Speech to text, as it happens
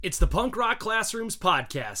It's the Punk Rock Classrooms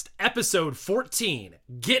Podcast, episode 14,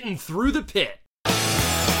 Getting Through the Pit. Well,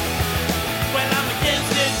 I'm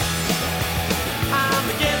against it. I'm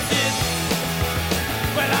against it.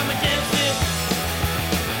 Well, I'm against it.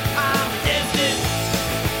 I'm against it.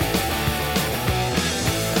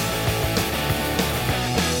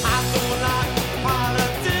 I don't like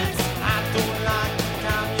politics. I don't like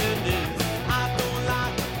communists. I don't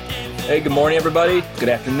like... Hey, good morning, everybody. Good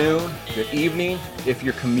afternoon. Good evening. If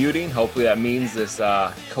you're commuting, hopefully that means this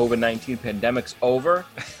COVID-19 pandemic's over.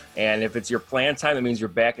 And if it's your plan time, that means you're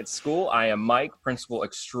back at school. I am Mike, principal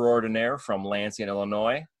extraordinaire from Lansing,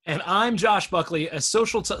 Illinois. And I'm Josh Buckley, a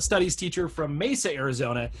social studies teacher from Mesa,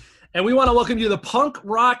 Arizona. And we want to welcome you to the Punk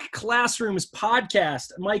Rock Classrooms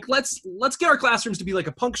Podcast. Mike, let's get our classrooms to be like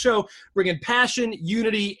a punk show, bringing passion,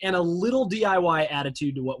 unity, and a little DIY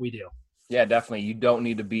attitude to what we do. Yeah, definitely. You don't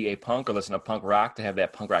need to be a punk or listen to punk rock to have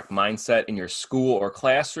that punk rock mindset in your school or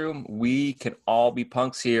classroom. We can all be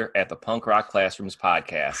punks here at the Punk Rock Classrooms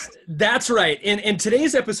Podcast. That's right. In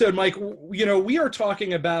today's episode, Mike, we are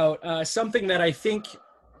talking about something that I think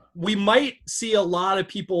we might see a lot of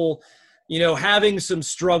people, having some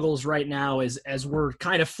struggles right now as we're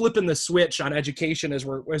kind of flipping the switch on education, as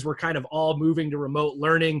we're kind of all moving to remote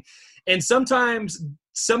learning. And sometimes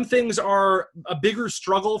some things are a bigger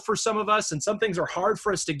struggle for some of us, and some things are hard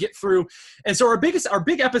for us to get through. And so our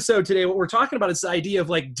big episode today, what we're talking about is the idea of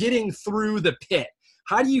like getting through the pit.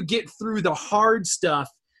 How do you get through the hard stuff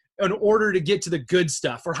in order to get to the good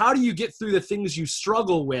stuff? Or how do you get through the things you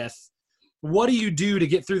struggle with? What do you do to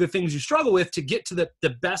get through the things you struggle with to get to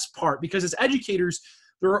the best part? Because as educators,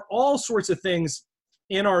 there are all sorts of things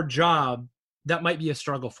in our job that might be a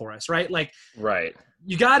struggle for us, right? Like, right.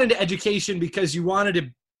 You got into education because you wanted to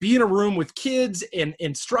be in a room with kids and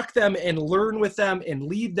instruct them and learn with them and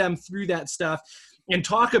lead them through that stuff and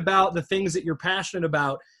talk about the things that you're passionate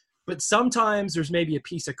about. But sometimes there's maybe a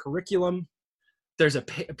piece of curriculum. There's a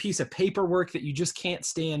piece of paperwork that you just can't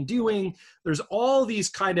stand doing. There's all these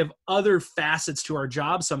kind of other facets to our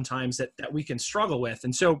job sometimes that we can struggle with.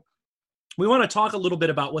 And so we want to talk a little bit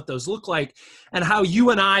about what those look like and how you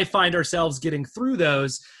and I find ourselves getting through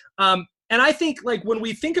those. And I think like when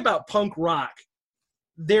we think about punk rock,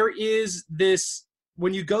 there is this,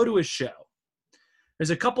 when you go to a show,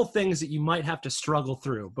 there's a couple things that you might have to struggle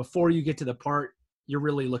through before you get to the part you're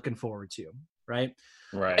really looking forward to, right?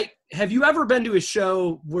 Right. Have you ever been to a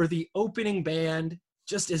show where the opening band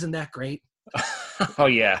just isn't that great? Oh,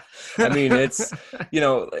 yeah. I mean, it's,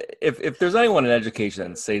 if there's anyone in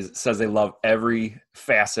education that says they love every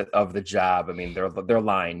facet of the job, I mean, they're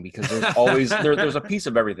lying, because there's always, there's a piece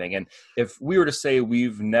of everything. And if we were to say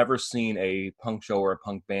we've never seen a punk show or a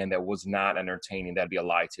punk band that was not entertaining, that'd be a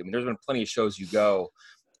lie too. I mean, there's been plenty of shows you go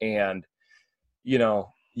and,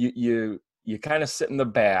 you kind of sit in the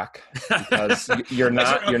back because you're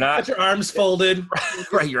not your arms folded.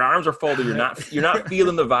 Right. Your arms are folded. You're not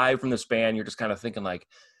feeling the vibe from this band. You're just kind of thinking like,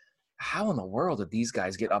 how in the world did these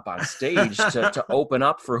guys get up on stage to open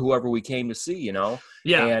up for whoever we came to see,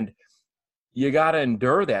 Yeah. And you got to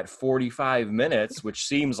endure that 45 minutes, which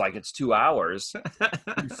seems like it's 2 hours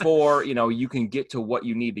before, you can get to what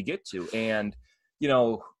you need to get to. And,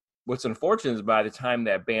 what's unfortunate is by the time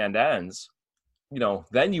that band ends,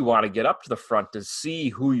 then you want to get up to the front to see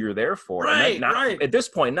who you're there for. Right, and right. At this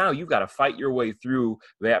point now, you've got to fight your way through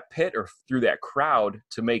that pit or through that crowd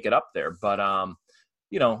to make it up there. But,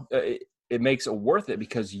 it makes it worth it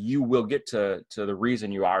because you will get to the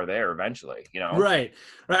reason you are there eventually, Right.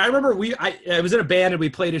 I remember I was in a band and we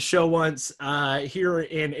played a show once here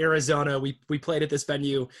in Arizona. We played at this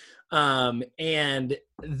venue. And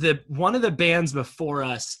one of the bands before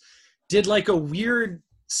us did like a weird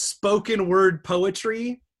spoken word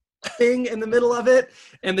poetry thing in the middle of it,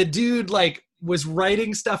 and the dude like was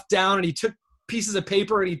writing stuff down, and he took pieces of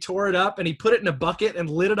paper and he tore it up and he put it in a bucket and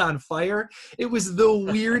lit it on fire. It was the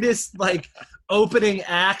weirdest like opening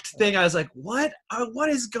act thing. I was like, what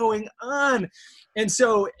is going on? And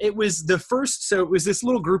so it was this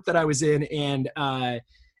little group that I was in, and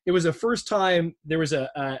it was the first time there was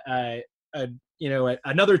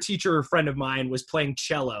another teacher friend of mine was playing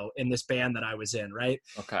cello in this band that I was in, right?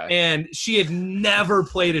 Okay. And she had never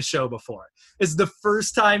played a show before. It's the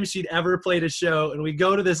first time she'd ever played a show, and we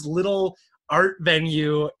go to this little art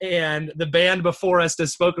venue, and the band before us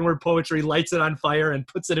does spoken word poetry, lights it on fire, and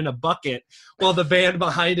puts it in a bucket while the band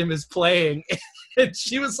behind him is playing. And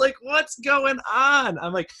she was like, what's going on?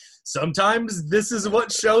 I'm like, sometimes this is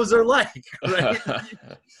what shows are like, right?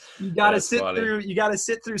 You got to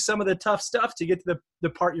sit through some of the tough stuff to get to the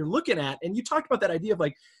part you're looking at. And you talked about that idea of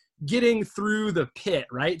like getting through the pit,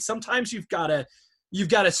 right? Sometimes you've got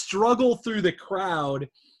to struggle through the crowd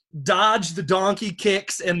dodge the donkey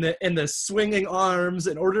kicks and the swinging arms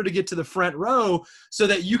in order to get to the front row so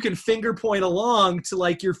that you can finger point along to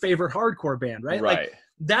like your favorite hardcore band, right? Right. Like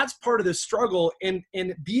that's part of the struggle. And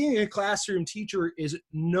being a classroom teacher is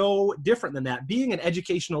no different than that. Being an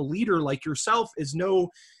educational leader like yourself is no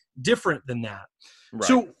different than that. Right.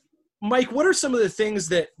 So Mike, what are some of the things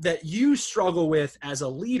that you struggle with as a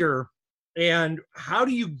leader, and how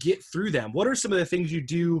do you get through them? What are some of the things you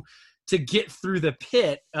do to get through the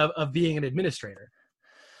pit of being an administrator?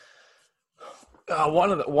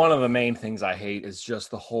 One of the main things I hate is just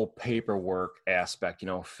the whole paperwork aspect,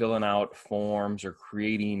 filling out forms or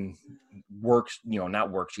creating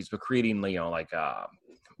not worksheets, but creating,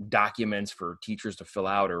 documents for teachers to fill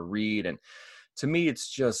out or read. And to me,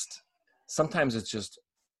 sometimes it's just,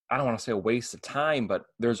 I don't want to say a waste of time, but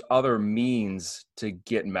there's other means to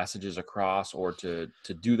get messages across or to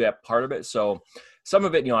do that part of it. So some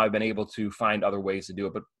of it, I've been able to find other ways to do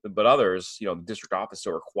it, but others, the district office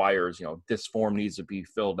still requires, this form needs to be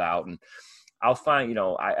filled out. And I'll find,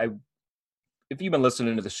 if you've been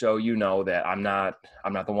listening to the show, that I'm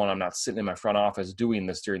not sitting in my front office doing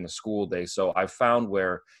this during the school day. So I've found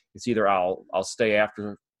where it's either I'll stay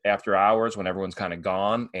after hours when everyone's kind of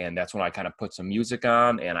gone, and that's when I kind of put some music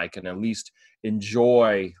on and I can at least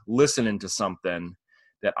enjoy listening to something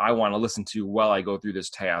that I want to listen to while I go through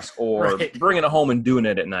this task, or Right. bringing it home and doing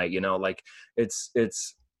it at night. Like it's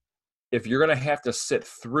if you're going to have to sit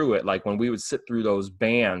through it, like when we would sit through those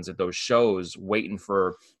bands at those shows waiting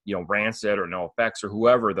for, Rancid or NoFX or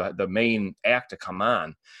whoever the main act to come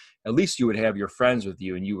on, at least you would have your friends with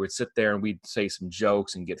you and you would sit there and we'd say some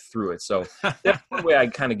jokes and get through it. So that's one way I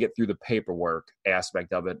kind of get through the paperwork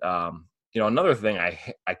aspect of it. Another thing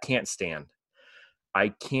I can't stand. I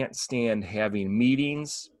can't stand having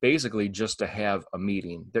meetings basically just to have a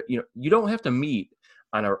meeting. You don't have to meet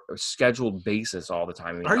on a scheduled basis all the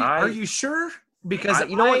time. Are you sure? Because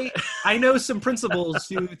I know some principals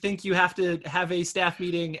who think you have to have a staff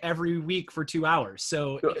meeting every week for 2 hours.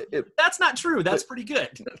 So that's not true. That's pretty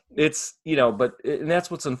good. It's, and that's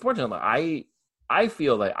what's unfortunate. I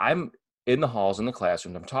feel that I'm in the halls, in the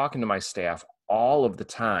classrooms, I'm talking to my staff all of the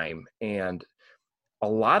time. And a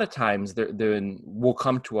lot of times we'll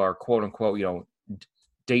come to our quote unquote,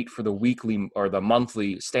 date for the weekly or the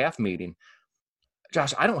monthly staff meeting.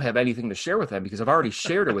 Josh, I don't have anything to share with them because I've already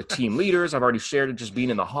shared it with team leaders. I've already shared it just being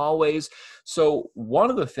in the hallways. So one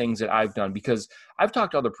of the things that I've done, because I've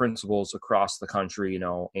talked to other principals across the country,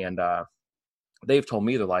 and they've told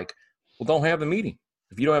me, they're like, well, don't have the meeting.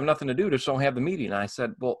 If you don't have nothing to do, just don't have the meeting. And I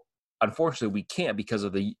said, well, unfortunately we can't because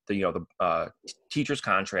of the teacher's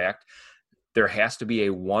contract. There has to be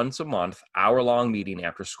a once a month hour-long meeting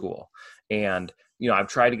after school. And, I've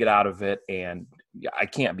tried to get out of it and I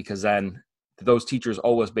can't, because then those teachers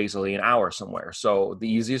owe us basically an hour somewhere. So the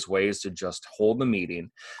easiest way is to just hold the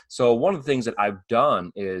meeting. So one of the things that I've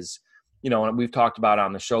done is, and we've talked about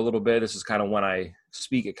on the show a little bit, this is kind of when I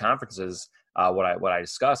speak at conferences, what I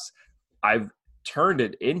discuss, I've turned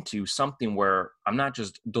it into something where I'm not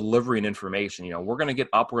just delivering information. We're going to get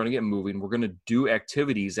up, we're going to get moving, we're going to do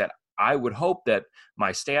activities that I would hope that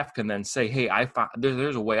my staff can then say, hey,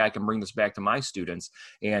 there's a way I can bring this back to my students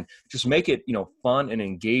and just make it, fun and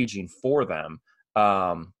engaging for them.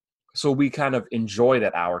 So we kind of enjoy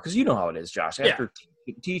that hour. Cause you know how it is, Josh, after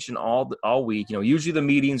teaching all week, usually the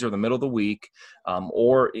meetings are the middle of the week,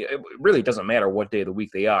 or it really doesn't matter what day of the week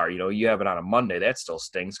they are. You have it on a Monday, that still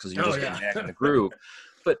stings because you're just getting back in the groove.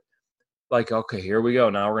 But like, okay, here we go.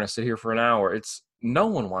 Now we're going to sit here for an hour. No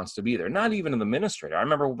one wants to be there, not even an administrator. I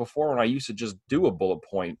remember before when I used to just do a bullet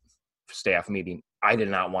point staff meeting, I did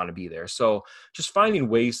not want to be there. So just finding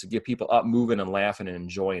ways to get people up, moving and laughing and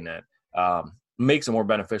enjoying it makes it more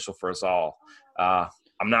beneficial for us all. I'm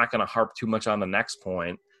not going to harp too much on the next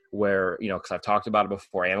point where, because I've talked about it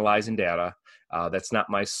before, analyzing data. That's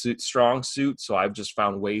not my strong suit. So I've just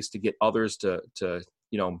found ways to get others to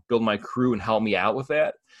build my crew and help me out with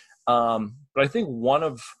that. But I think one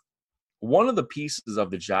of the pieces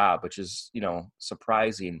of the job, which is,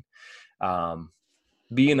 surprising,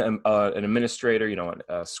 being an administrator,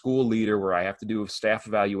 a school leader where I have to do staff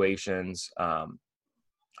evaluations,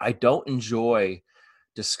 I don't enjoy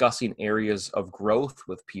discussing areas of growth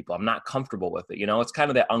with people. I'm not comfortable with it. It's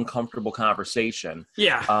kind of that uncomfortable conversation.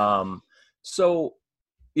 Yeah. So,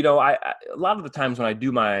 I a lot of the times when I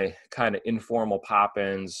do my kind of informal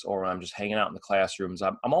pop-ins or when I'm just hanging out in the classrooms,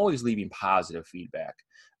 I'm always leaving positive feedback.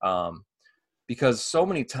 Because so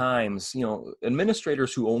many times,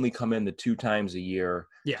 administrators who only come in the 2 times a year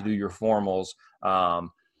to do your formals,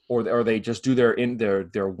 or they just do their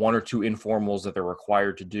 1 or 2 informals that they're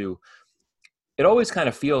required to do. It always kind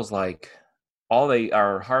of feels like, all they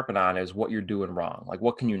are harping on is what you're doing wrong. Like,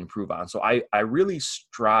 what can you improve on? So I really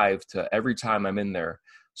strive to, every time I'm in there,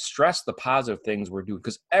 stress the positive things we're doing,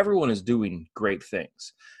 because everyone is doing great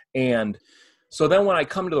things. And so then when I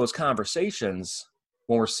come to those conversations,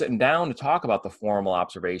 when we're sitting down to talk about the formal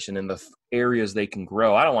observation and the areas they can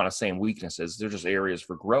grow, I don't want to say weaknesses, they're just areas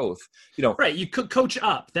for growth. You know, right. You could coach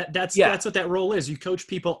up. That's what that role is. You coach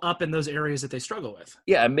people up in those areas that they struggle with.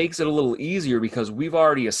 Yeah, it makes it a little easier because we've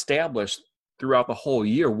already established throughout the whole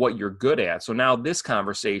year what you're good at. So now this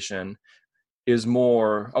conversation is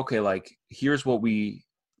more, okay, like, here's what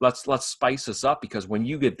let's spice this up, because when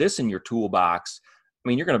you get this in your toolbox, I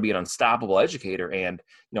mean, you're going to be an unstoppable educator, and,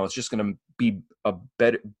 you know, it's just going to be a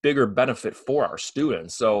bigger benefit for our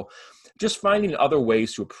students. So just finding other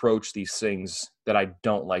ways to approach these things that I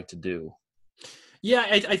don't like to do. Yeah,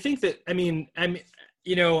 I think that, I mean, I'm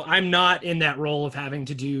not in that role of having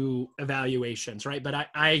to do evaluations, right? But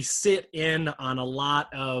I sit in on a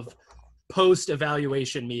lot of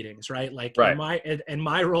post-evaluation meetings, right? Like, right. in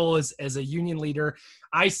my role as a union leader,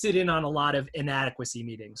 I sit in on a lot of inadequacy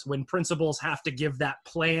meetings when principals have to give that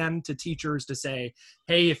plan to teachers to say,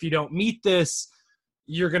 hey, if you don't meet this,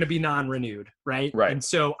 you're going to be non-renewed, right? Right. And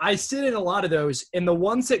so I sit in a lot of those, and the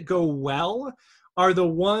ones that go well are the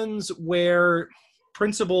ones where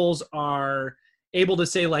principals are able to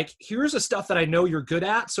say, like, here's the stuff that I know you're good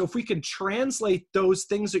at. So if we can translate those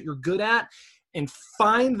things that you're good at and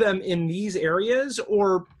find them in these areas,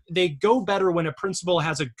 or they go better when a principal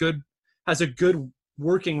has a good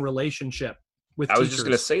working relationship with teachers. I was just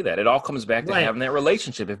going to say that. It all comes back to having that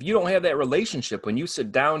relationship. If you don't have that relationship, when you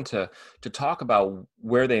sit down to talk about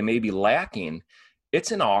where they may be lacking,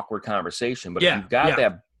 it's an awkward conversation. But if you've got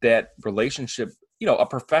that relationship, you know, a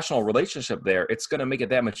professional relationship there, it's going to make it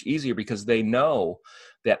that much easier, because they know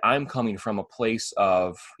that I'm coming from a place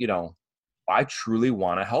of, you know, I truly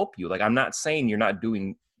want to help you. Like, I'm not saying you're not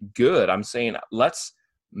doing good. I'm saying, let's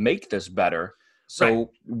make this better,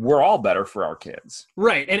 so we're all better for our kids.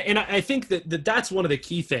 Right. And I think that that's one of the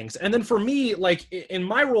key things. And then for me, like, in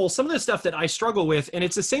my role, some of the stuff that I struggle with, and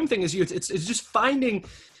it's the same thing as you, it's just finding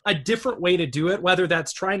a different way to do it, whether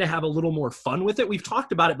that's trying to have a little more fun with it. We've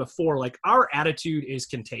talked about it before. Like, our attitude is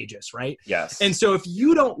contagious, right? Yes. And so if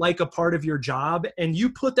you don't like a part of your job and you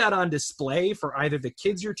put that on display for either the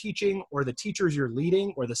kids you're teaching or the teachers you're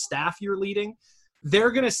leading or the staff you're leading,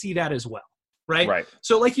 they're going to see that as well. Right.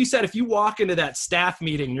 So like you said, if you walk into that staff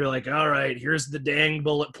meeting, and you're like, all right, here's the dang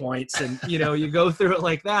bullet points. And, you know, you go through it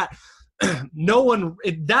like that.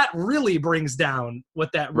 That really brings down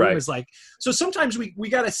what that room is like. So sometimes we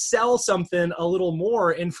got to sell something a little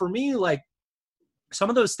more. And for me, like, some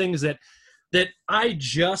of those things that I'm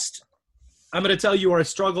going to tell you are a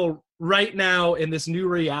struggle right now in this new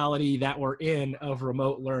reality that we're in of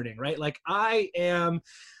remote learning, right? Like, I've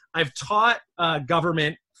taught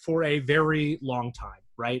government for a very long time,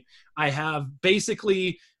 right? I have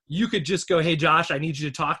basically, you could just go, hey, Josh, I need you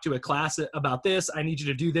to talk to a class about this. I need you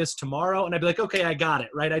to do this tomorrow. And I'd be like, okay, I got it,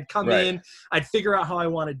 right? I'd come in, I'd figure out how I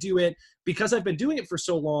want to do it. Because I've been doing it for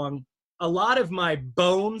so long, a lot of my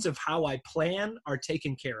bones of how I plan are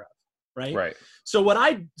taken care of, right? So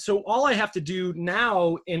all I have to do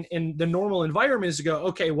now in the normal environment is to go,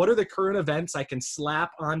 okay, what are the current events I can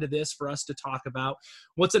slap onto this for us to talk about?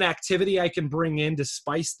 What's an activity I can bring in to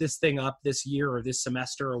spice this thing up this year or this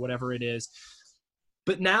semester or whatever it is?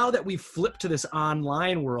 But now that we've flipped to this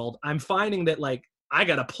online world, I'm finding that, like, I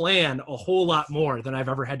got to plan a whole lot more than I've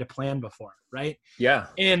ever had to plan before, right? Yeah.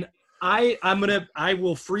 And I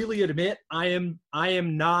will freely admit I'm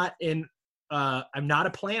not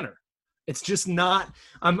a planner. It's just not,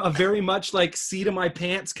 I'm a very much like seat of my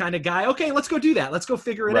pants kind of guy. Okay, let's go do that. Let's go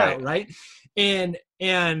figure it out. Right. And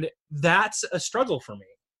that's a struggle for me.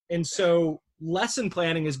 And so lesson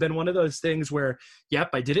planning has been one of those things where,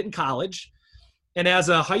 I did it in college. And as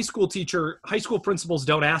a high school teacher, high school principals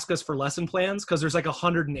don't ask us for lesson plans because there's like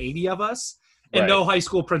 180 of us. And no high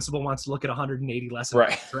school principal wants to look at 180 lesson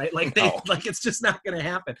plans, right? Like like it's just not going to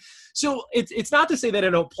happen. So it's not to say that I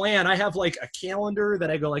don't plan. I have like a calendar that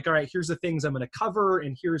I go like, all right, here's the things I'm going to cover,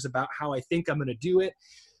 and here's about how I think I'm going to do it.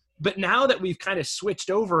 But now that we've kind of switched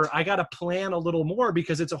over, I got to plan a little more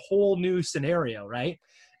because it's a whole new scenario, right?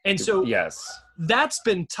 And so that's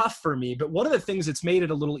been tough for me. But one of the things that's made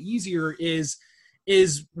it a little easier is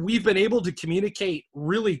we've been able to communicate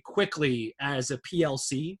really quickly as a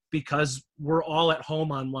PLC because we're all at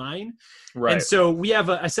home online. Right. And so we have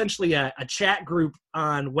essentially a chat group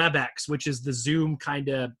on WebEx, which is the Zoom kind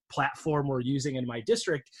of platform we're using in my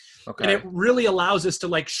district. Okay. And it really allows us to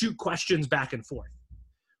like shoot questions back and forth.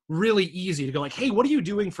 really easy to go like, hey, what are you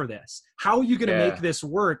doing for this? How are you going to Yeah. make this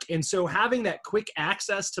work? And so having that quick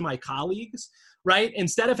access to my colleagues, right?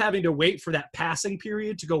 Instead of having to wait for that passing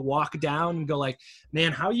period to go walk down and go like,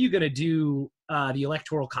 man, how are you going to do the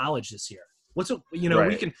electoral college this year?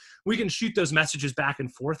 Right. We can shoot those messages back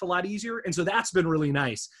and forth a lot easier. And so that's been really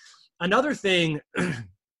nice. Another thing,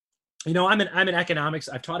 I'm in economics.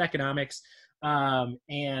 I've taught economics.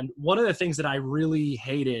 And one of the things that I really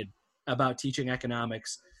hated about teaching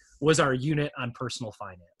economics was our unit on personal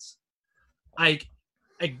finance. I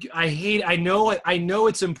know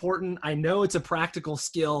it's important. I know it's a practical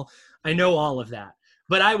skill. I know all of that,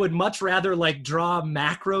 but I would much rather like draw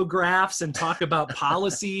macro graphs and talk about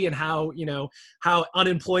policy and how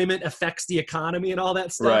unemployment affects the economy and all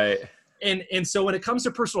that stuff. Right. And so when it comes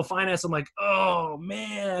to personal finance, I'm like, oh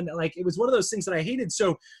man, like it was one of those things that I hated.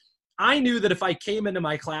 So I knew that if I came into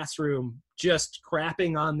my classroom just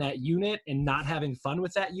crapping on that unit and not having fun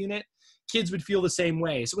with that unit, kids would feel the same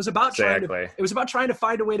way. So it was about trying to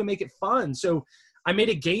find a way to make it fun. So I made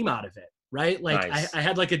a game out of it, right? Like Nice. I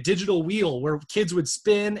had like a digital wheel where kids would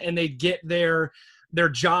spin and they'd get their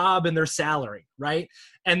job and their salary, right?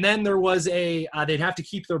 And then there was they'd have to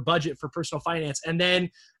keep their budget for personal finance. And then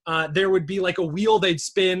there would be like a wheel they'd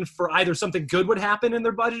spin for either something good would happen in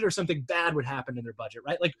their budget or something bad would happen in their budget,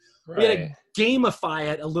 right? Like we had to gamify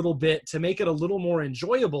it a little bit to make it a little more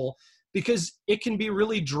enjoyable, because it can be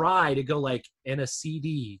really dry to go like, and a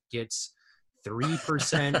CD gets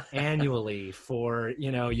 3% annually for,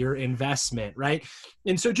 your investment, right?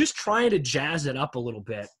 And so just trying to jazz it up a little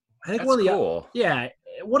bit. I think That's one of the cool.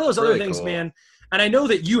 one of those Really other things, cool. man. And I know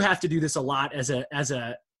that you have to do this a lot as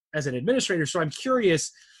an administrator. So I'm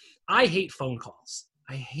curious. I hate phone calls.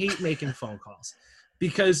 I hate making phone calls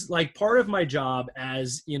because like part of my job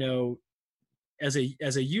as as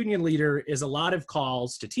a union leader is a lot of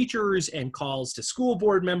calls to teachers and calls to school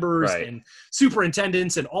board members Right. and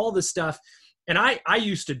superintendents and all this stuff. And I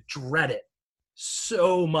used to dread it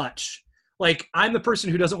so much. Like I'm the person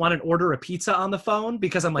who doesn't want to order a pizza on the phone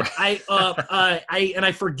because I'm like,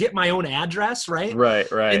 I forget my own address. Right.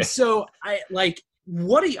 Right. And so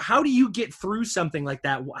how do you get through something like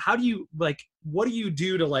that? What do you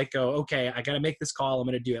do to like go, okay, I got to make this call. I'm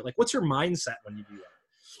going to do it. Like, what's your mindset when you do that?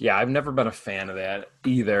 Yeah, I've never been a fan of that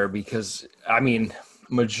either because,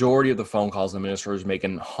 majority of the phone calls administrators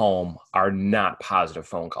making home are not positive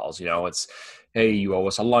phone calls. It's, hey, you owe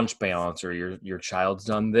us a lunch balance, or your child's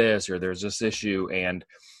done this, or there's this issue. And,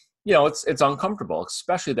 it's uncomfortable,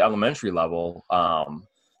 especially at the elementary level.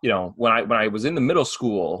 When I was in the middle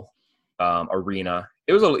school arena,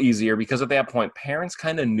 it was a little easier because at that point, parents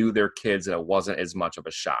kind of knew their kids and it wasn't as much of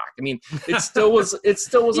a shock. It still was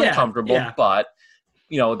Yeah, uncomfortable, yeah. but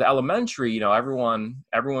the elementary,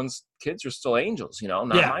 everyone's kids are still angels, not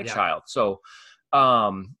my child. So,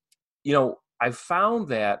 I've found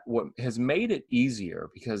that what has made it easier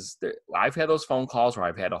because I've had those phone calls where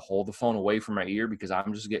I've had to hold the phone away from my ear because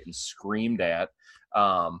I'm just getting screamed at.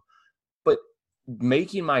 But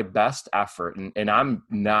making my best effort, and I'm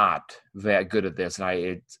not that good at this,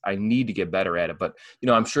 and I need to get better at it. But,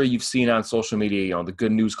 I'm sure you've seen on social media, the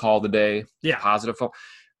good news call today, positive phone.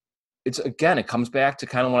 It comes back to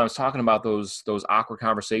kind of when I was talking about those awkward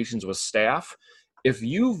conversations with staff. If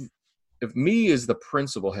me as the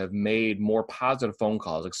principal have made more positive phone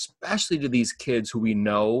calls, especially to these kids who we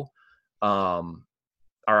know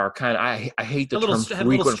are kind of, I hate the term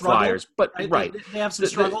frequent flyers, but right. They have some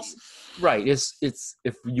struggles. Right. It's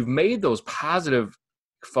if you've made those positive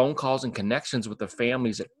phone calls and connections with the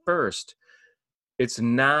families at first, it's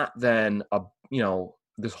not then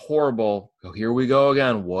this horrible, here we go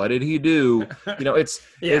again. What did he do?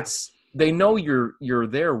 It's they know you're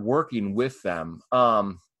there working with them.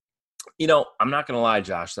 I'm not going to lie,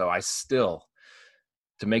 Josh, though. I still,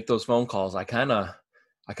 to make those phone calls, I kind of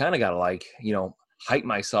got to hype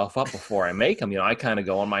myself up before I make them. I kind of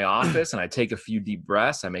go in my office and I take a few deep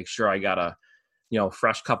breaths. I make sure I got a,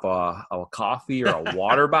 fresh cup of coffee or a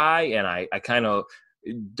water by. And I kind of,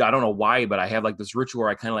 I don't know why, but I have like this ritual where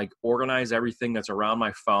I kind of like organize everything that's around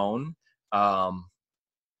my phone. And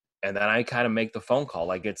then I kind of make the phone call.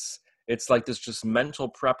 Like it's like this just mental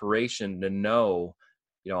preparation to know,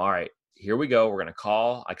 all right, here we go. We're going to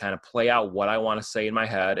call. I kind of play out what I want to say in my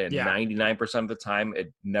head. And 99% of the time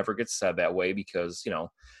it never gets said that way because,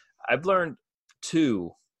 I've learned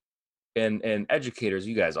too, and educators,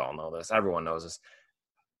 you guys all know this. Everyone knows this.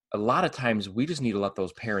 A lot of times we just need to let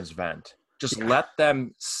those parents vent. Just let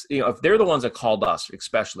them, if they're the ones that called us,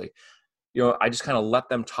 especially, I just kind of let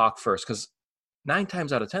them talk first because 9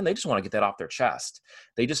 times out of 10, they just want to get that off their chest.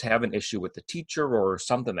 They just have an issue with the teacher or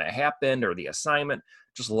something that happened or the assignment.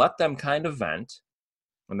 Just let them kind of vent.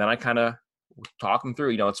 And then I kind of talk them through.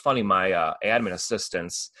 You know, it's funny, my admin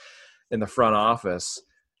assistants in the front office,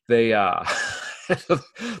 they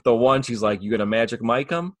the one, she's like, "You gonna magic mic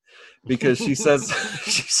them?" Because she says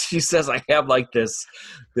she says I have like this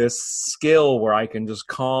skill where I can just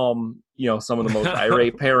calm, you know, some of the most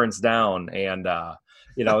irate parents down. And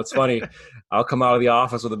you know, it's funny, I'll come out of the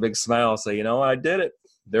office with a big smile, say, "You know, I did it.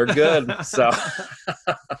 They're good." So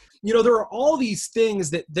you know, there are all these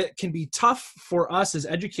things that can be tough for us as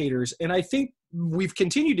educators. And I think we've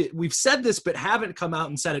said this, but haven't come out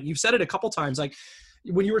and said it. You've said it a couple times. Like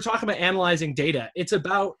when you were talking about analyzing data, it's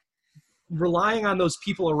about relying on those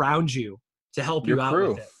people around you to help you out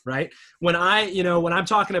with it, right? When I'm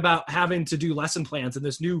talking about having to do lesson plans in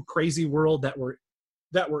this new crazy world that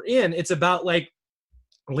we're in, it's about like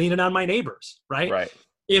leaning on my neighbors, right? Right.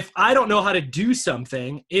 If I don't know how to do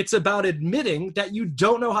something, it's about admitting that you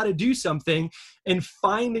don't know how to do something and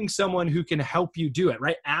finding someone who can help you do it,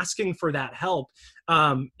 right? Asking for that help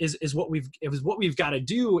is what we've got to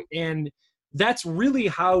do. And that's really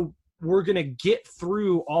how we're going to get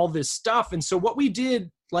through all this stuff. And so what we did,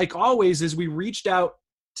 like always, is we reached out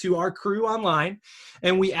to our crew online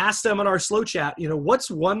and we asked them on our slow chat, you know, what's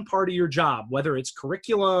one part of your job, whether it's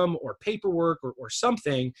curriculum or paperwork or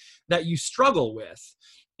something that you struggle with?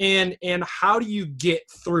 And how do you get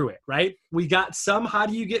through it, right? We got some, how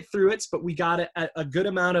do you get through it? But we got a good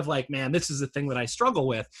amount of like, man, this is the thing that I struggle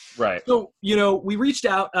with. Right. So, you know, we reached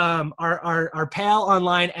out, our pal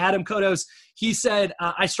online, Adam Kodos, he said,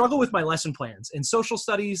 I struggle with my lesson plans. In social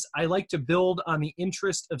studies, I like to build on the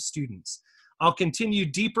interest of students. I'll continue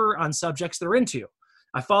deeper on subjects they're into.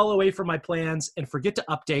 I fall away from my plans and forget to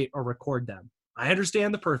update or record them. I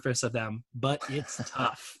understand the purpose of them, but it's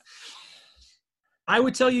tough. I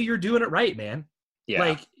would tell you, you're doing it right, man. Yeah.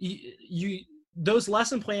 Like those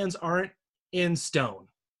lesson plans aren't in stone,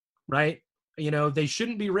 right? You know, they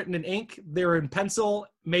shouldn't be written in ink. They're in pencil.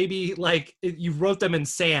 Maybe like you wrote them in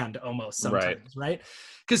sand almost sometimes, right?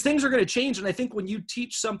 Because things are going to change. And I think when you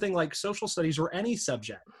teach something like social studies or any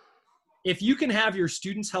subject, if you can have your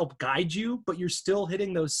students help guide you, but you're still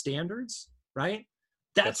hitting those standards, right?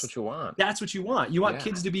 That's what you want. That's what you want. You want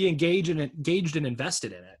kids to be engaged and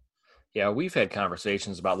invested in it. Yeah, we've had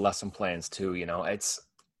conversations about lesson plans too. You know,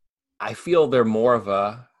 I feel they're more of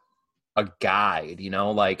a guide. You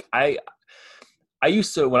know, like I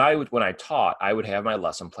used to when I taught, I would have my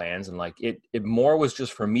lesson plans, and like it more was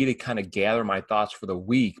just for me to kind of gather my thoughts for the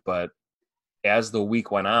week. But as the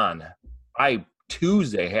week went on,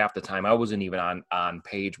 Tuesday half the time I wasn't even on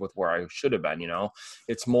page with where I should have been. You know,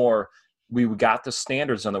 it's more, we got the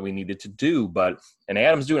standards on that we needed to do, and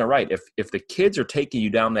Adam's doing it right. If the kids are taking you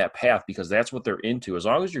down that path because that's what they're into, as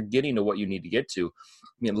long as you're getting to what you need to get to,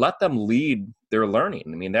 I mean, let them lead their learning.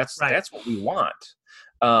 I mean, that's what we want.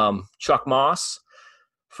 Chuck Moss,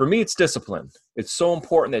 for me, it's discipline. It's so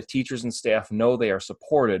important that teachers and staff know they are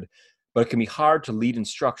supported, but it can be hard to lead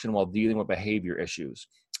instruction while dealing with behavior issues.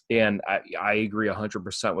 And I agree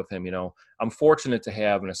 100% with him. You know, I'm fortunate to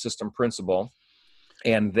have an assistant principal,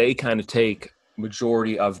 and they kind of take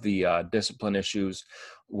majority of the discipline issues,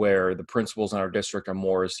 where the principals in our district are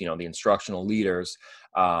more as, you know, the instructional leaders.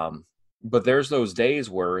 But there's those days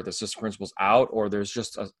where the assistant principal's out, or there's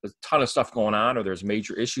just a ton of stuff going on, or there's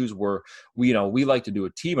major issues where we like to do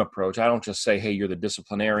a team approach. I don't just say, hey, you're the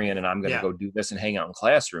disciplinarian and I'm going to go do this and hang out in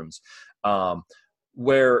classrooms.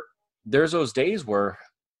 Where there's those days where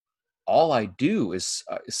all I do is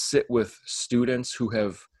sit with students who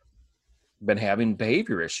have been having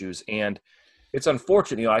behavior issues. And it's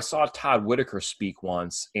unfortunate. You know, I saw Todd Whitaker speak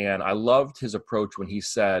once, and I loved his approach when he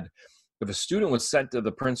said, if a student was sent to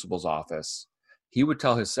the principal's office, he would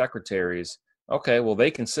tell his secretaries, okay, well, they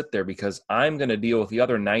can sit there because I'm going to deal with the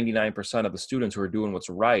other 99% of the students who are doing what's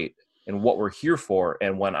right and what we're here for.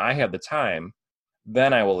 And when I have the time,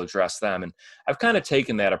 then I will address them. And I've kind of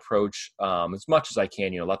taken that approach as much as I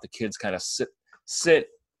can, you know, let the kids kind of sit.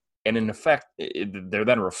 And in effect, they're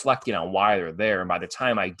then reflecting on why they're there. And by the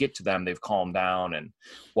time I get to them, they've calmed down and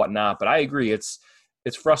whatnot. But I agree, it's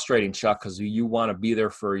frustrating, Chuck, because you want to be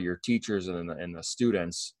there for your teachers and the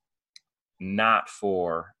students, not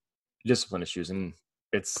for discipline issues. And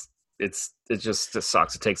it just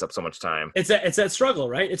sucks. It takes up so much time. It's that struggle,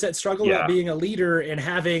 right? It's that struggle of being a leader and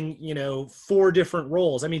having, you know, 4 different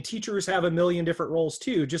roles. I mean, teachers have a million different roles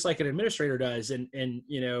too, just like an administrator does. And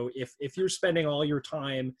you know, if you're spending all your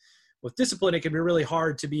time with discipline, it can be really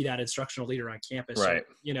hard to be that instructional leader on campus. Right.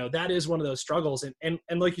 So, you know, that is one of those struggles. And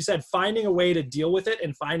like you said, finding a way to deal with it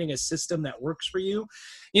and finding a system that works for you,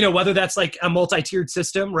 you know, whether that's like a multi-tiered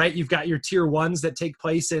system, right? You've got your tier 1s that take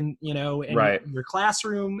place in, you know, in your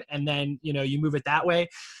classroom, and then, you know, you move it that way.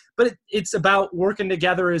 but it's about working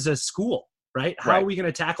together as a school, right? How Right. are we going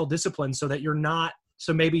to tackle discipline so that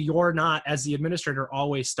maybe you're not, as the administrator,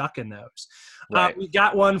 always stuck in those. Right. We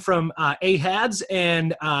got one from Ahads,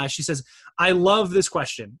 and she says, I love this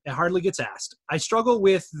question. It hardly gets asked. I struggle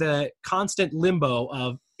with the constant limbo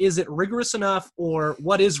of, is it rigorous enough, or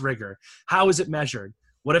what is rigor? How is it measured?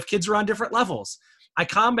 What if kids are on different levels? I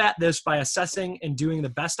combat this by assessing and doing the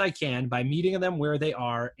best I can by meeting them where they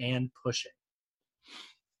are and pushing.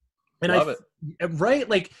 And Love it. Right?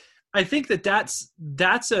 Like, I think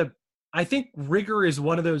I think rigor is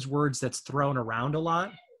one of those words that's thrown around a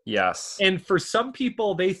lot. Yes. And for some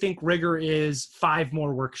people, they think rigor is 5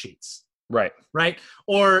 more worksheets, Right. right?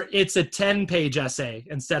 Or it's a 10-page essay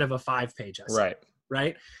instead of a 5-page essay, Right.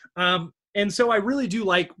 right? And so I really do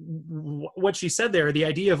like what she said there, the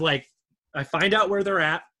idea of like, I find out where they're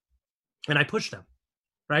at and I push them,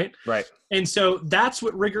 right? Right. And so that's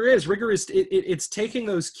what rigor is. Rigor is it's taking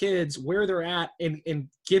those kids where they're at and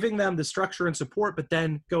giving them the structure and support, but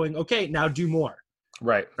then going, okay, now do more,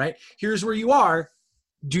 Right. right? Here's where you are,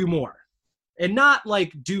 do more. And not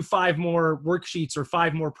like do 5 more worksheets or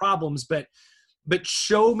 5 more problems, but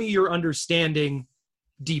show me your understanding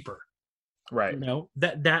deeper. Right. You know,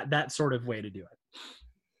 that sort of way to do it.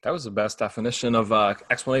 That was the best definition of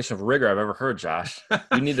explanation of rigor I've ever heard, Josh.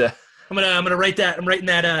 You need to. I'm gonna write that. I'm writing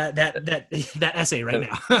that essay right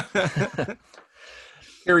now.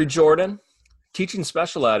 Harry Jordan, teaching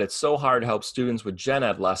special ed, it's so hard to help students with gen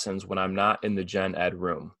ed lessons when I'm not in the gen ed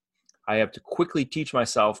room. I have to quickly teach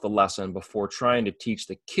myself the lesson before trying to teach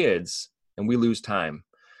the kids, and we lose time.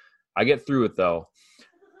 I get through it though.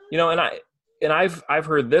 You know, and I've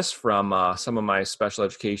heard this from some of my special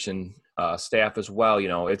education staff as well. You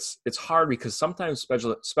know, it's hard because sometimes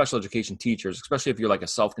special education teachers, especially if you're like a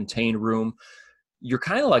self-contained room, you're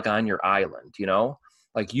kind of like on your island, you know,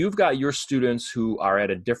 like you've got your students who are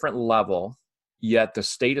at a different level, yet the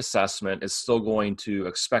state assessment is still going to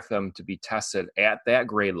expect them to be tested at that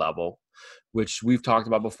grade level, which we've talked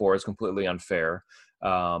about before is completely unfair.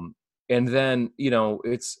 And then, you know,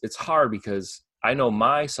 it's hard because I know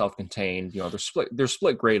my self-contained, you know, they're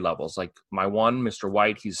split grade levels. Like my one, Mr.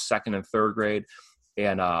 White, he's 2nd and 3rd grade,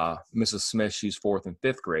 and Mrs. Smith, she's 4th and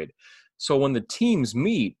 5th grade. So when the teams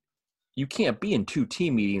meet, you can't be in 2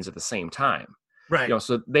 team meetings at the same time. Right. You know,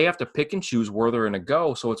 so they have to pick and choose where they're going to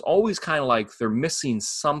go. So it's always kind of like they're missing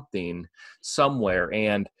something somewhere.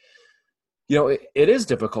 And, you know, it is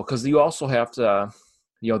difficult because you also have to,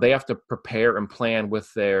 you know, they have to prepare and plan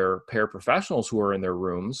with their paraprofessionals who are in their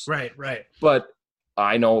rooms. Right. But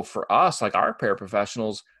I know for us, like our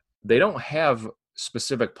paraprofessionals, they don't have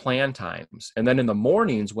specific plan times. And then in the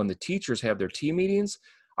mornings when the teachers have their team meetings,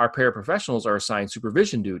 our paraprofessionals are assigned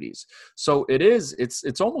supervision duties. So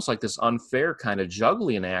it's almost like this unfair kind of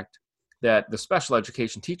juggling act that the special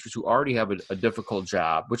education teachers who already have a difficult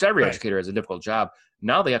job, which every educator has a difficult job,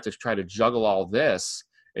 now they have to try to juggle all this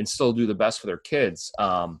and still do the best for their kids.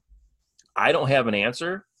 I don't have an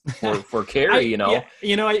answer for Carrie, you know. Yeah,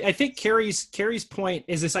 you know, I think Carrie's point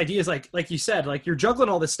is this idea is like you said, like you're juggling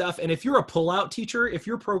all this stuff. And if you're a pull-out teacher, if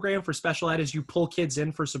your program for special ed is you pull kids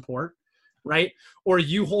in for support, right? Or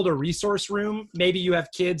you hold a resource room, maybe you have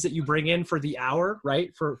kids that you bring in for the hour,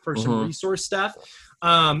 right? For some resource stuff.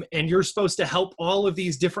 And you're supposed to help all of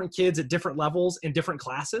these different kids at different levels in different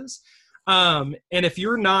classes. And if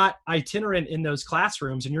you're not itinerant in those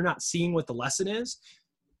classrooms and you're not seeing what the lesson is,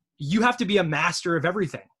 you have to be a master of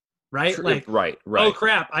everything, right? Like, right. Oh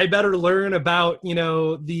crap, I better learn about, you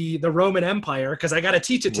know, the Roman Empire because I got to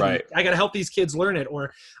teach it to them. I got to help these kids learn it.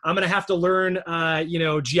 Or I'm going to have to learn, you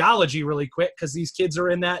know, geology really quick because these kids are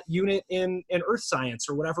in that unit in earth science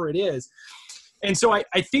or whatever it is. And so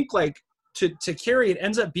I think like to Carrie, it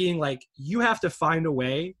ends up being like, you have to find a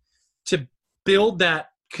way to build that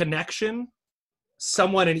connection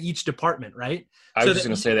someone in each department, right? I was just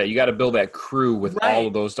going to say that you got to build that crew with all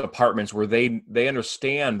of those departments where they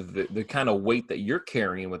understand the kind of weight that you're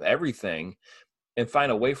carrying with everything, and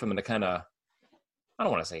find a way for them to kind of, I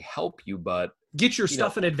don't want to say help you, but get your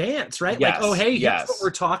stuff in advance, right? Yes, like, oh, hey, here's what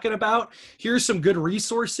we're talking about. Here's some good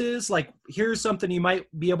resources. Like, here's something you might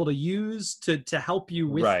be able to use to help you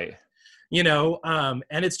with, you know,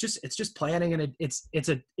 and it's just planning, and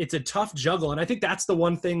it's a tough juggle. And I think that's the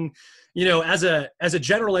one thing, you know, as a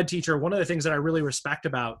general ed teacher, one of the things that I really respect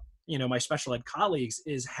about, you know, my special ed colleagues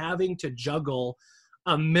is having to juggle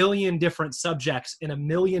a million different subjects in a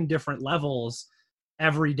million different levels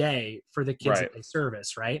every day for the kids that they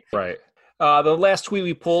service, right? Right. The last tweet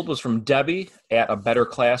we pulled was from Debbie at A Better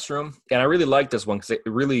Classroom. And I really like this one because it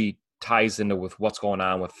really ties into with what's going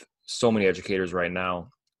on with so many educators right now.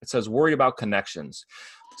 It says, worried about connections.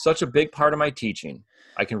 Such a big part of my teaching.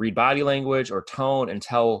 I can read body language or tone and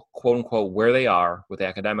tell, quote unquote, where they are with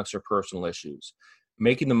academics or personal issues.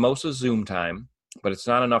 Making the most of Zoom time, but it's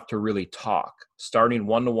not enough to really talk. Starting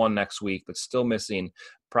one-to-one next week, but still missing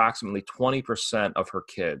approximately 20% of her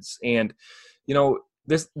kids. And, you know,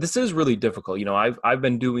 this is really difficult. You know, I've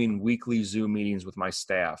been doing weekly Zoom meetings with my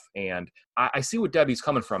staff, and I see what Debbie's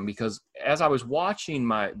coming from, because as I was watching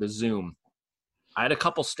the Zoom, I had a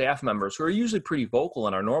couple staff members who are usually pretty vocal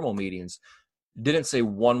in our normal meetings, didn't say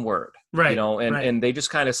one word, Right. you know, and, right. and they just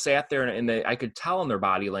kind of sat there, and I could tell in their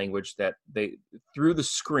body language that through the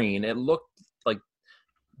screen, it looked like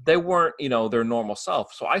they weren't, you know, their normal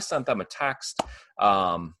self. So I sent them a text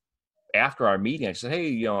after our meeting. I said, hey,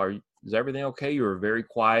 you know, is everything okay? You were very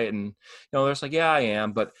quiet. And, you know, they're just like, yeah, I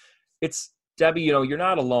am. But it's, Debbie, you know, you're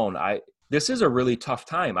not alone. This is a really tough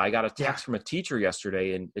time. I got a text from a teacher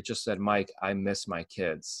yesterday, and it just said, Mike, I miss my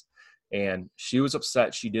kids. And she was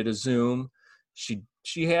upset. She did a Zoom.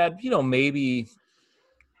 She had, you know, maybe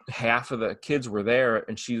half of the kids were there,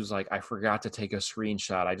 and she was like, I forgot to take a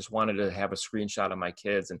screenshot. I just wanted to have a screenshot of my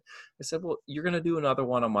kids. And I said, well, you're going to do another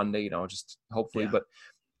one on Monday, you know, just hopefully. But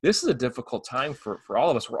this is a difficult time for all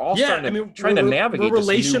of us. We're all trying to navigate we're this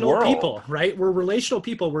relational new world. people, right? We're relational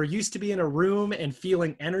people. We're used to be in a room and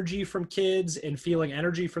feeling energy from kids and feeling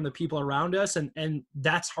energy from the people around us. And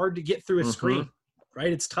that's hard to get through a screen,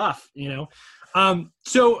 right? It's tough, you know?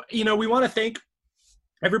 So, you know, we want to thank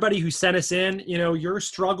everybody who sent us in, you know, your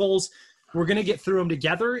struggles, we're going to get through them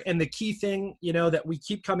together. And the key thing, you know, that we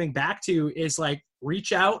keep coming back to is like,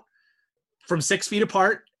 reach out from 6 feet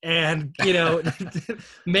apart and, you know,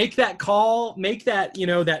 make that call, make that, you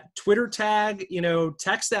know, that Twitter tag, you know,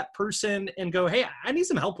 text that person and go, hey, I need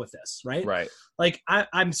some help with this. Right. Right. Like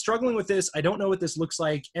I'm struggling with this. I don't know what this looks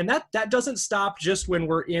like. And that doesn't stop just when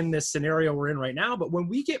we're in this scenario we're in right now, but when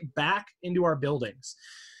we get back into our buildings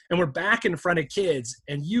and we're back in front of kids,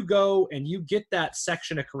 and you go and you get that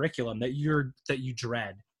section of curriculum that you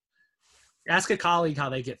dread, ask a colleague how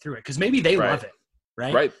they get through it. Cause maybe they love it.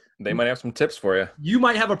 Right. Right. They might have some tips for you. You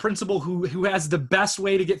might have a principal who has the best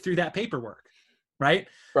way to get through that paperwork. Right.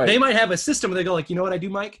 Right. They might have a system where they go like, you know what I do,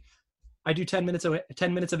 Mike? I do 10 minutes of it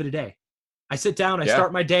a day. I sit down, I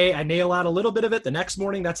start my day, I nail out a little bit of it. The next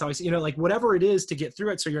morning, that's how I see, you know, like whatever it is to get through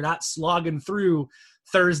it. So you're not slogging through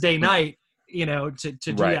Thursday night, you know, to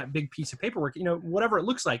do that big piece of paperwork, you know, whatever it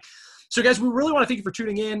looks like. So guys, we really want to thank you for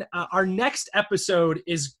tuning in. Our next episode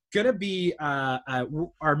is going to be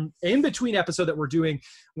our in-between episode that we're doing.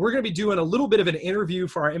 We're going to be doing a little bit of an interview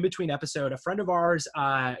for our in-between episode. A friend of ours,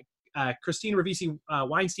 Christine Ravisi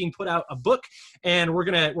Weinstein, put out a book, and we're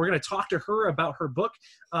gonna talk to her about her book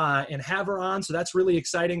and have her on. So that's really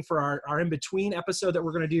exciting for our in-between episode that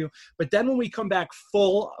we're gonna do. But then when we come back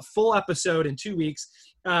full episode in 2 weeks,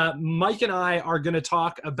 Mike and I are gonna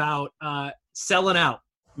talk about selling out.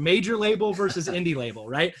 Major label versus indie label,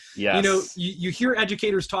 right? Yes. You know, you hear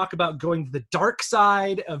educators talk about going to the dark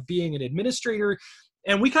side of being an administrator,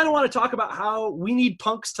 and we kind of want to talk about how we need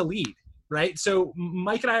punks to lead, right? So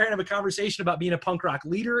Mike and I are going to have a conversation about being a punk rock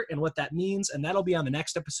leader and what that means, and that'll be on the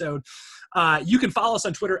next episode. You can follow us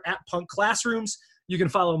on Twitter at Punk Classrooms. You can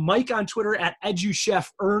follow Mike on Twitter at EduChef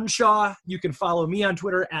Earnshaw. You can follow me on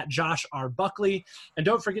Twitter at Josh R. Buckley. And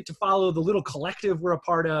don't forget to follow the little collective we're a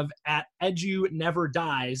part of at Edu Never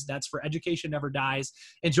Dies. That's for Education Never Dies.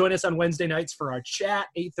 And join us on Wednesday nights for our chat,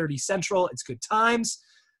 8:30 Central. It's good times.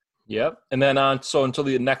 Yep. And then so until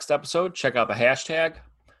the next episode, check out the hashtag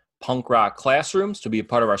Punk Rock Classrooms to be a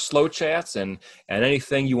part of our slow chats and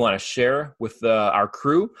anything you want to share with our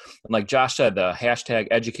crew. And like Josh said, the hashtag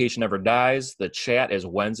Education Never Dies. The chat is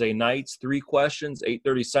Wednesday nights, 3 questions,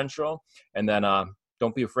 8:30 Central. And then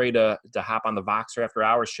don't be afraid to hop on the Voxer After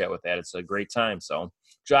Hours chat with that. It's a great time. So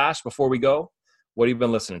Josh, before we go, what have you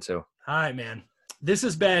been listening to? All right, man. This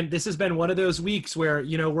has been one of those weeks where,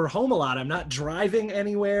 you know, we're home a lot. I'm not driving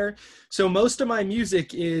anywhere. So most of my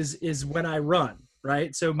music is when I run.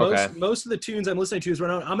 Right. So most of the tunes I'm listening to is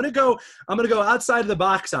run on. I'm going to go outside of the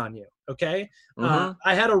box on you. Okay. I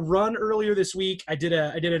had a run earlier this week. I did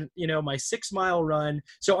a, you know, my 6 mile run.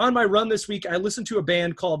 So on my run this week, I listened to a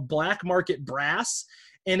band called Black Market Brass,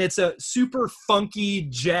 and it's a super funky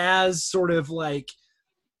jazz sort of like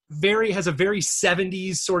has a very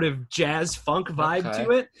 70s sort of jazz funk vibe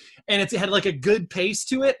to it. and it had like a good pace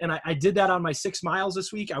to it. And I did that on my 6 miles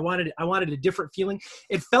this week. I wanted a different feeling.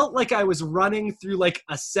 It felt like I was running through like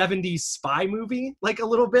a 70s spy movie, like a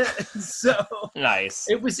little bit. So Nice.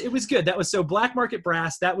 it was good. That was so Black Market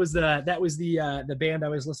Brass. That was the band I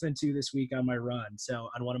was listening to this week on my run. So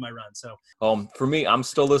on one of my runs. So For me, I'm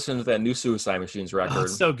still listening to that new Suicide Machines record.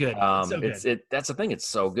 it's so good. It's so good. That's the thing. It's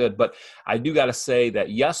so good. But I do got to say that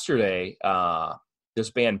yesterday,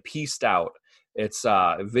 this band Pieced Out. It's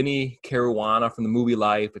Vinny Caruana from the Movie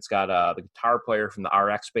Life. It's got the guitar player from the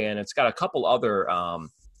RX band. It's got a couple other,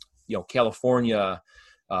 California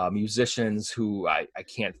musicians who I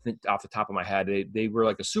can't think off the top of my head. They were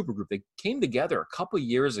like a super group. They came together a couple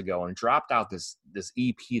years ago and dropped out this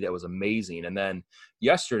EP that was amazing. And then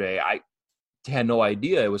yesterday, I had no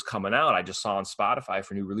idea it was coming out. I just saw on Spotify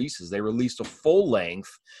for new releases. They released a full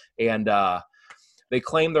length, and they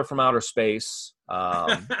claim they're from outer space.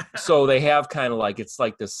 So they have kind of like, it's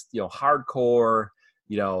like this, hardcore,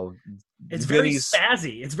 It's very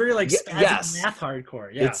spazzy. It's very like spazzy math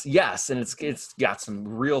hardcore. Yeah. And it's got some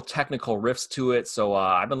real technical riffs to it. So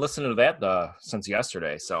I've been listening to that since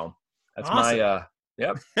yesterday. So that's awesome. my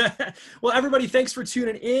yep. Well, everybody, thanks for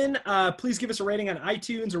tuning in. Please give us a rating on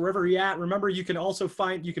iTunes or wherever you're at. Remember, you can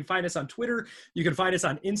find us on Twitter. You can find us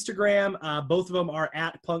on Instagram. Both of them are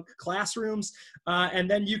at Punk Classrooms. And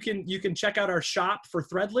then you can check out our shop for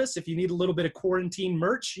Threadless. If you need a little bit of quarantine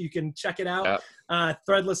merch, you can check it out. Yep.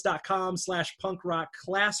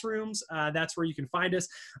 Threadless.com/punkrockclassrooms. That's where you can find us.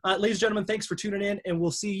 Ladies and gentlemen, thanks for tuning in, and we'll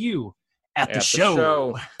see you at the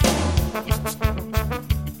show.